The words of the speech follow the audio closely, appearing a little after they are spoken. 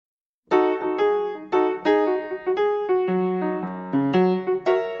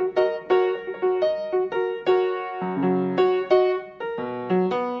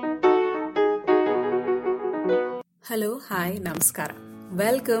Hi, Namaskara.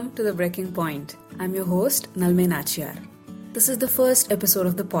 Welcome to the Brekking Point. I'm your host, Nalme Nachiyar. This is the first episode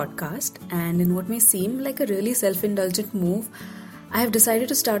of the podcast, and in what may seem like a really self-indulgent move, I have decided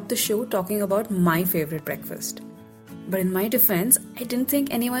to start the show talking about my favorite breakfast. But in my defense, I didn't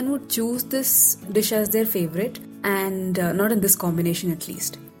think anyone would choose this dish as their favorite, and not in this combination at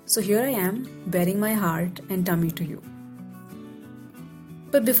least. So here I am, bearing my heart and tummy to you.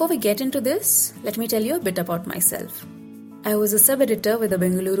 But before we get into this, let me tell you a bit about myself. I was a sub-editor with a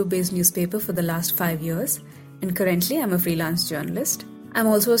Bengaluru-based newspaper for the last 5 years, and currently I'm a freelance journalist. I'm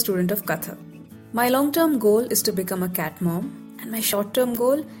also a student of Katha. My long-term goal is to become a cat mom, and my short-term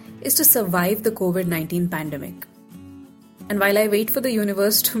goal is to survive the COVID-19 pandemic. And while I wait for the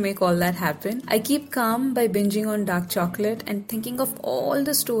universe to make all that happen, I keep calm by binging on dark chocolate and thinking of all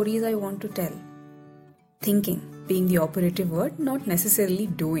the stories I want to tell. Thinking being the operative word, not necessarily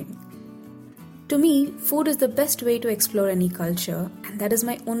doing. To me, food is the best way to explore any culture, and that is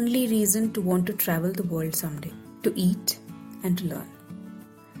my only reason to want to travel the world someday, to eat and to learn.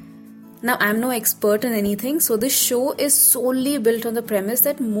 Now, I'm no expert in anything, so this show is solely built on the premise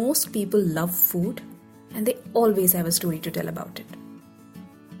that most people love food and they always have a story to tell about it.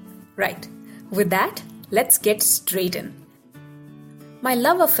 Right, with that, let's get straight in. My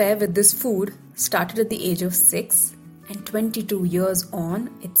love affair with this food started at the age of 6, and 22 years on,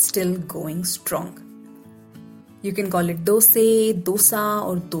 it's still going strong. You can call it dosa, dosa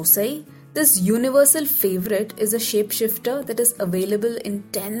or dosai. This universal favorite is a shapeshifter that is available in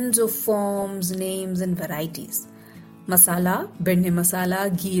tens of forms, names and varieties. Masala, benne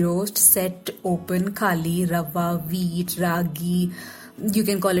masala, ghee roast, set, open, khali, rava, wheat, ragi. You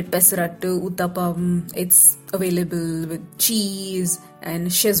can call it pesarattu, uttapam. It's available with cheese and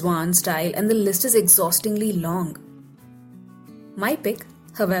Szechuan style, and the list is exhaustingly long. My pick,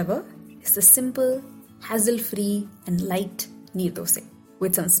 however, is the simple, hassle-free and light Neer dosa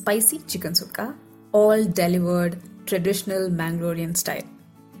with some spicy chicken sukka, all delivered traditional Mangalurean style.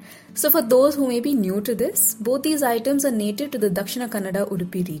 So for those who may be new to this, both these items are native to the Dakshina Kannada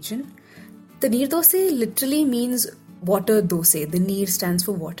Udupi region. The Neer dosa literally means water dosa. The Neer stands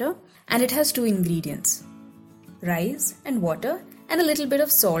for water, and it has 2 ingredients: rice and water and a little bit of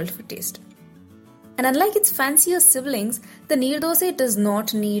salt for taste. And unlike its fancier siblings, the Neer dosa does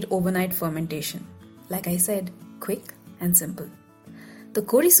not need overnight fermentation. Like I said, quick and simple. The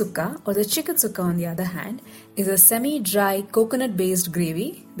kodi sukka or the chicken sukka on the other hand is a semi-dry coconut-based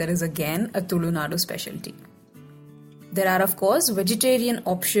gravy that is again a Tulu Nadu specialty. There are of course vegetarian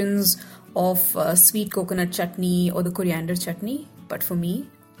options of sweet coconut chutney or the coriander chutney, but for me,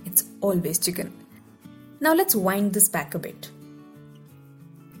 it's always chicken. Now let's wind this back a bit.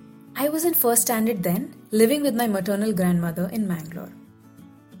 I was in first standard then, living with my maternal grandmother in Mangalore.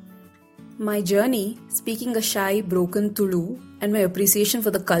 My journey, speaking a shy, broken Tulu, and my appreciation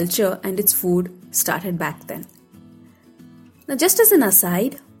for the culture and its food started back then. Now, just as an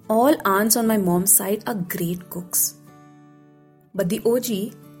aside, all aunts on my mom's side are great cooks. But the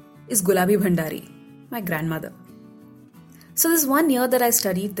OG is Gulabi Bhandari, my grandmother. So this 1 year that I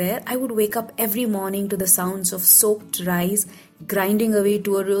studied there, I would wake up every morning to the sounds of soaked rice grinding away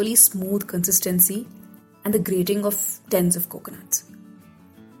to a really smooth consistency and the grating of tens of coconuts.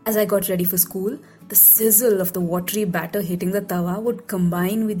 As I got ready for school, the sizzle of the watery batter hitting the tawa would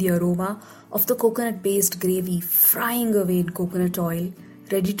combine with the aroma of the coconut-based gravy frying away in coconut oil,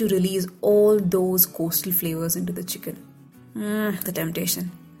 ready to release all those coastal flavors into the chicken. The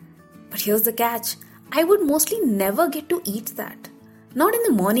temptation. But here's the catch. I would mostly never get to eat that. Not in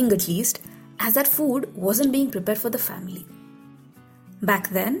the morning at least, as that food wasn't being prepared for the family. Back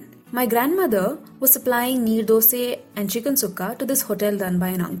then, my grandmother was supplying Neer dosa and chicken sukka to this hotel run by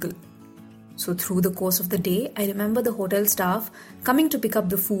an uncle. So through the course of the day, I remember the hotel staff coming to pick up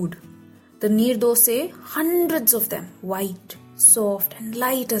the food. The Neer dosa, hundreds of them, white, soft and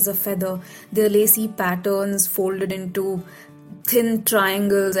light as a feather, their lacy patterns folded into thin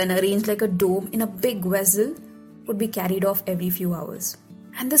triangles and arranged like a dome in a big vessel, would be carried off every few hours.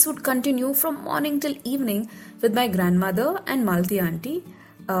 And this would continue from morning till evening with my grandmother and Malti auntie,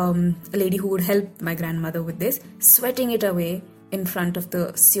 a lady who would help my grandmother with this, sweating it away in front of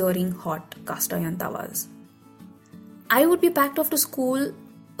the searing hot cast iron tawas. I would be packed off to school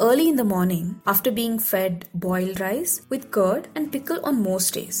early in the morning after being fed boiled rice with curd and pickle on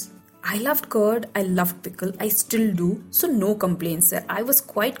most days. I loved curd, I loved pickle, I still do, so no complaints there. I was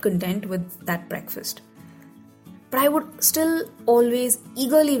quite content with that breakfast. But I would still always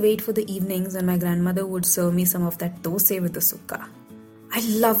eagerly wait for the evenings when my grandmother would serve me some of that dosa with the sukka. I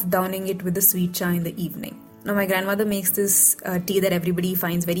loved downing it with the sweet cha in the evening. Now my grandmother makes this tea that everybody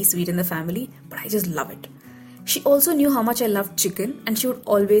finds very sweet in the family, but I just love it. She also knew how much I loved chicken and she would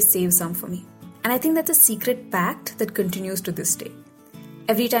always save some for me. And I think that's a secret pact that continues to this day.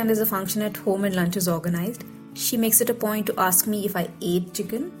 Every time there's a function at home and lunch is organized, she makes it a point to ask me if I ate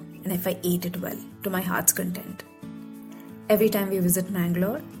chicken and if I ate it well, to my heart's content. Every time we visit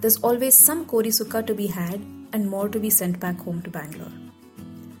Mangalore, there's always some Dose-Sukka to be had and more to be sent back home to Bangalore.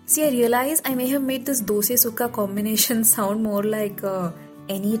 See, I realize I may have made this Dose-Sukka combination sound more like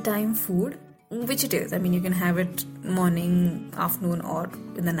anytime food, which it is. I mean, you can have it morning, afternoon or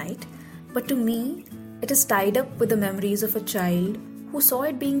in the night. But to me, it is tied up with the memories of a child who saw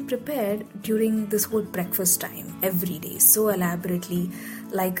it being prepared during this whole breakfast time every day, so elaborately,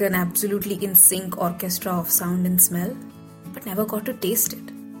 like an absolutely in sync orchestra of sound and smell, but never got to taste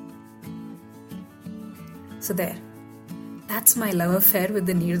it. So there, that's my love affair with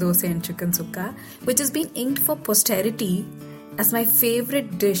the Neer dosa and chicken sukka, which has been inked for posterity as my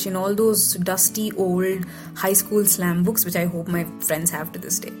favorite dish in all those dusty old high school slam books, which I hope my friends have to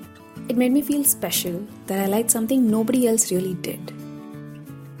this day. It made me feel special that I liked something nobody else really did.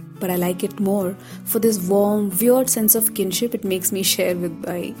 But I like it more for this warm, weird sense of kinship it makes me share with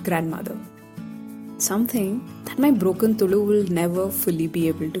my grandmother. Something that my broken Tulu will never fully be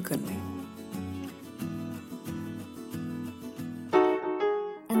able to convey.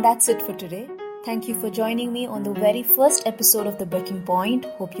 And that's it for today. Thank you for joining me on the very first episode of The Brekking Point.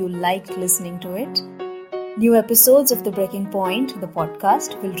 Hope you liked listening to it. New episodes of The Brekking Point, the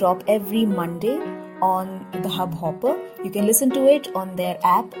podcast, will drop every Monday on the Hubhopper. You can listen to it on their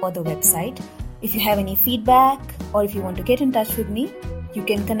app or the website. If you have any feedback or if you want to get in touch with me, you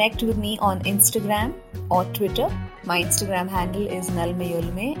can connect with me on Instagram or Twitter. My Instagram handle is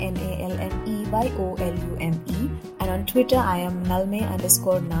Nalmeyolume, NALMEYOLUME. And on Twitter, I am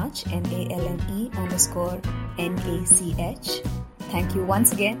Nalme_Nach, NALME_NACH. Thank you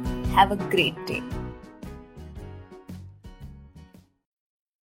once again. Have a great day.